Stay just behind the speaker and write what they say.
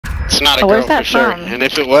It's not a where's girl that for sure. from? And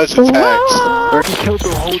if it was, it's Hax. He killed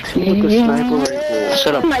the whole team with the sniper rifle.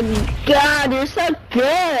 Shut up. Oh my god, you're so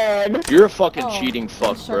good! You're a fucking cheating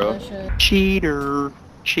fuck, bro. Cheater.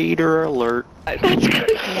 Cheater alert. Nice.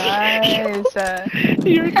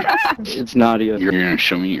 It's Nadia. You're gonna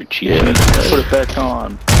show me your cheating. Yeah, put it back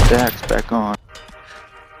on. The axe back on.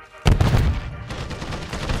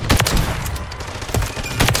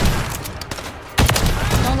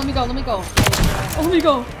 No, let me go, let me go. Oh, let me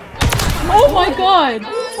go. Oh my god!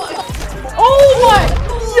 Oh my!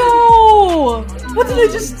 Yo! What did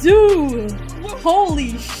I just do?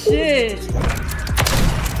 Holy shit!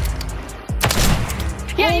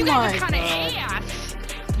 Yeah, oh you guys my are kind of god. ass.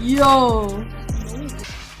 Yo!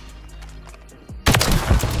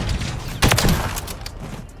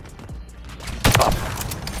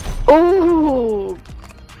 Oh!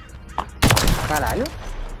 Caralho.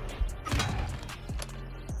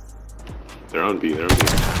 They're on B, they're on B.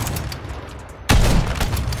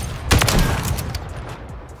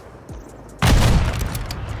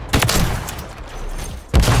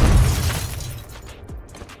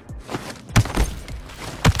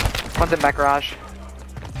 One's in back garage.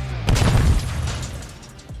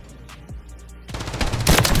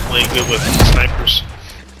 Playing good with snipers.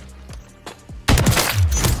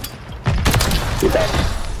 Do that.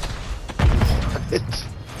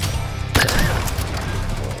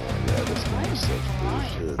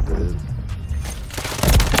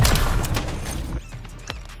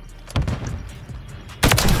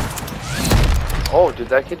 Oh, did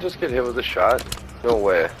that kid just get hit with a shot? No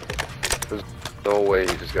way. There's no way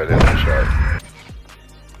he just got hit with a shot.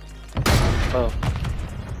 Oh.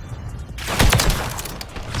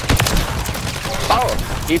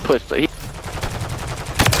 Oh, he pushed the.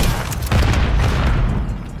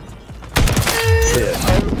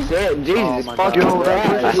 Oh shit, Jesus fucking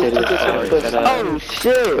Christ. Oh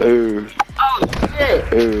shit. Ooh. Oh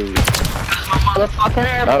shit. Ooh. Motherfucking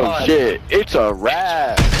airpod. Oh shit, it's a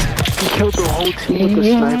rat. He killed the whole team with the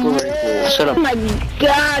sniper rifle. Shut up. Oh my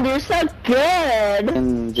god, you're so good!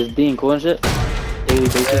 And just being cool and shit.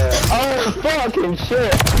 Yeah. Oh fucking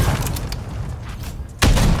shit!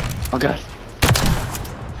 Oh god.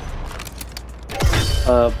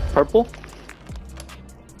 Purple?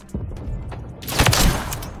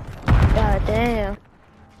 God damn.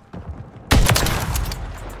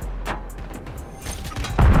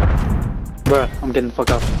 Bruh, I'm getting the fuck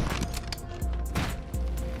out.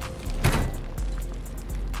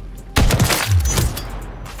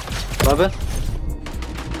 Eleven?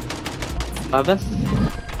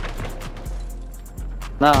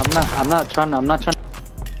 No, I'm not trying. No,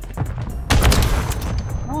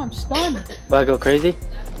 I'm stunned. Do I go crazy?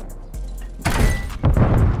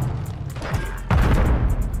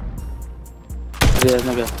 Yeah,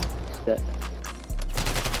 no good. Yeah.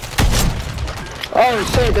 Oh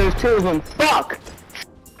shit, there's two of them. Fuck!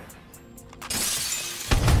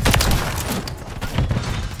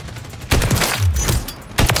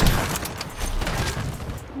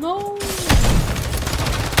 No.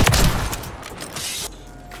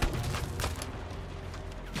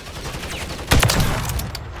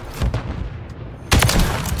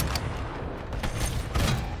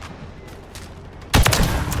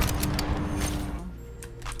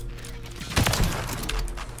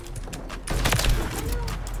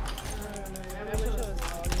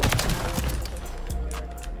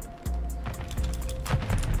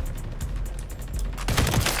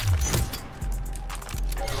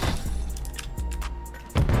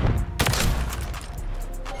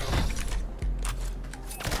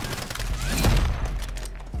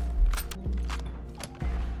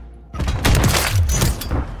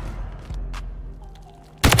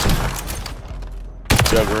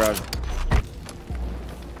 Garage.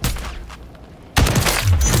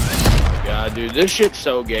 God, dude, this shit's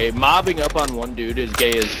so gay. Mobbing up on one dude is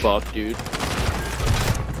gay as fuck, dude.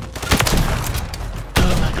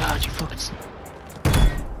 Oh my god, you fucking.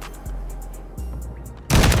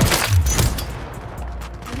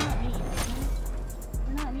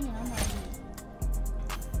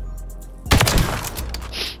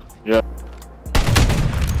 Yeah.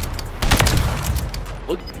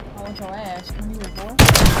 Look. I want your ass. Can you report?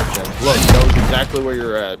 Look, that was exactly where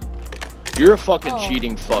you're at. You're a fucking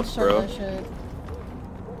cheating fuck, bro.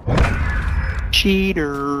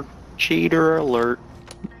 Cheater. Cheater alert.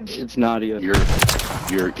 It's Nadia. You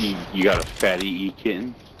got a fatty E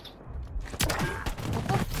kitten?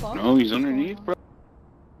 No, he's underneath, bro.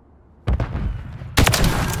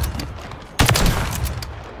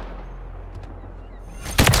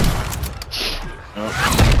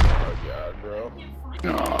 Oh god, bro.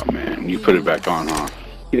 Oh man, you put it back on, huh?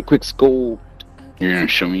 Get a quick skull. You're gonna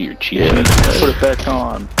show me your cheat Yeah, sheet? put it back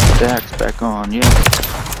on. Dax back on, yeah.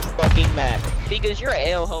 Fucking mad. Because you're an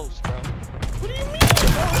L host, bro. What do you mean?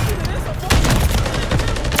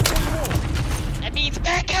 That means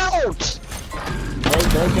back out!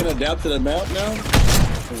 Alright, bro, can adapt to the map now?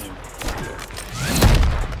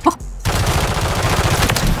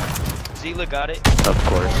 Zila got it. Of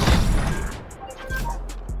course.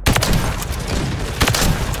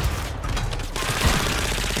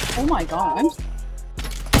 Oh my god.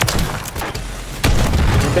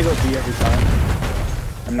 They go B every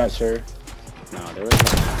time. I'm not sure. No,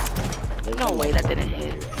 there's no way that didn't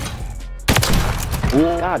hit.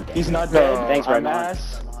 God, he's not dead. Thanks, I'm Redmond.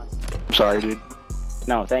 ass. I'm sorry, dude.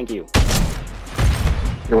 No, thank you.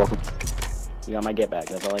 You're welcome. You got my get back.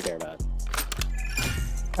 That's all I care about.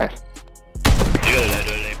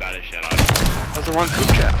 That's the wrong group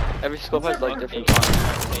chat. Every scope has like different times.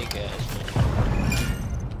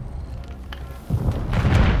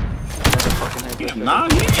 Nah,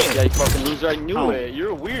 yeah. Yeah, you fucking loser. I knew it.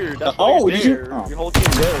 You're weird. That's why Oh, you're did you? there. Oh. Your whole team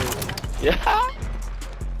there. Yeah.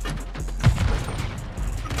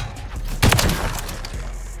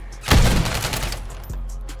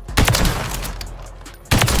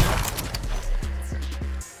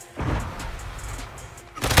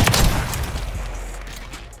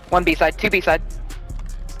 One B side, two B side.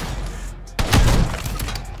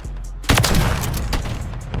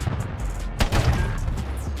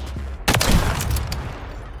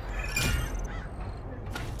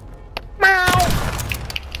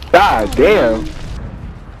 God damn.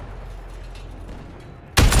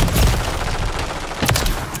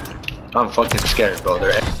 I'm fucking scared, bro.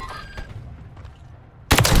 They're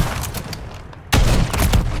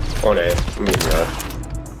On A. I'm getting rushed.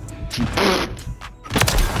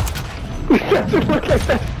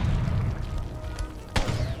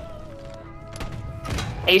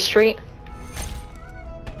 A Street.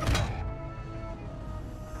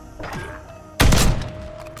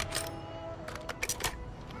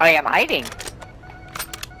 I am hiding.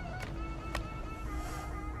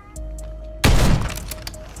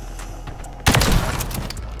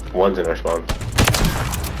 One's in our spawn.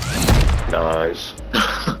 Nice.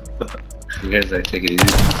 you guys like take it easy.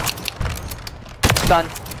 Done.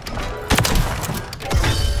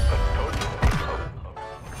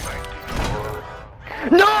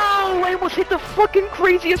 No! I almost hit the fucking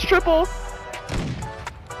craziest triple!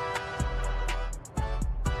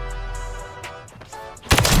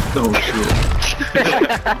 Oh shit.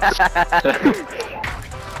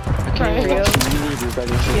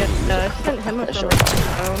 Yeah, no, I sent him a photo. I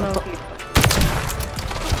don't know if he...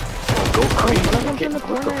 Go crazy. One of them's in the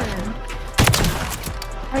corner.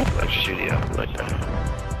 Let's shoot you up like that.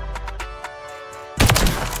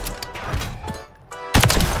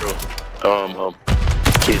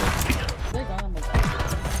 Kid. They're gone.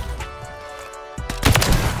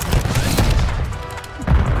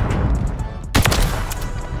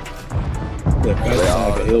 Yeah,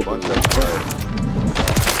 that's like a hill bunch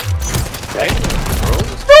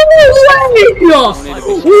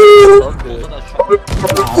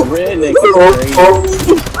redneck is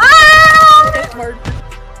crazy.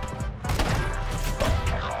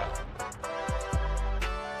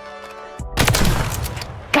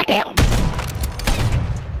 Goddamn!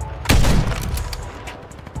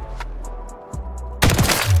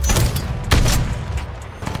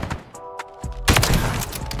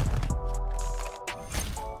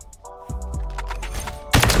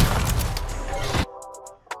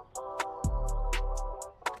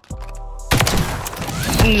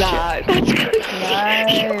 Nah, that's good.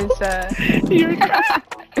 Nice. You're crying.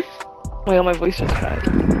 Well, my voice was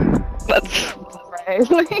crying. That's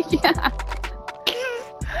right. Yeah.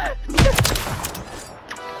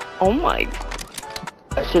 Oh my.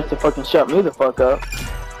 That shit to fucking shut me the fuck up.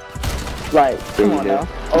 Like, come on now.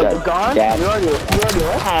 Oh, you're gone? You already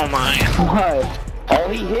left? Oh my. What? Oh,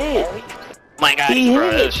 he hit. My God. He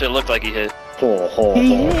Bro, hit. that shit looked like he hit.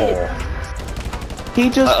 He hit. He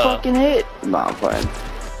just fucking hit. Nah, I'm playing.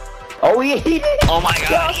 Oh, he hit. Oh my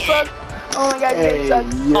God. Y'all suck. Oh my god, you Hey, suck.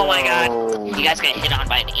 Oh my God. You guys got hit on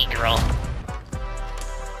by an e-girl.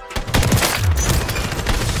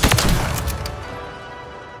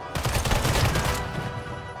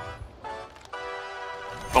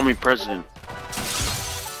 Call me president.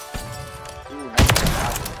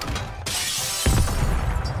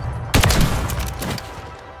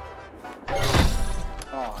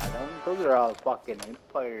 Oh, those are all fucking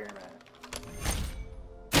Empire, man.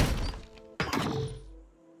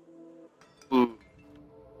 Ooh.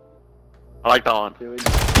 I like that one.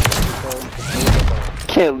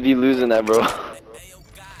 Can't be losing that, bro.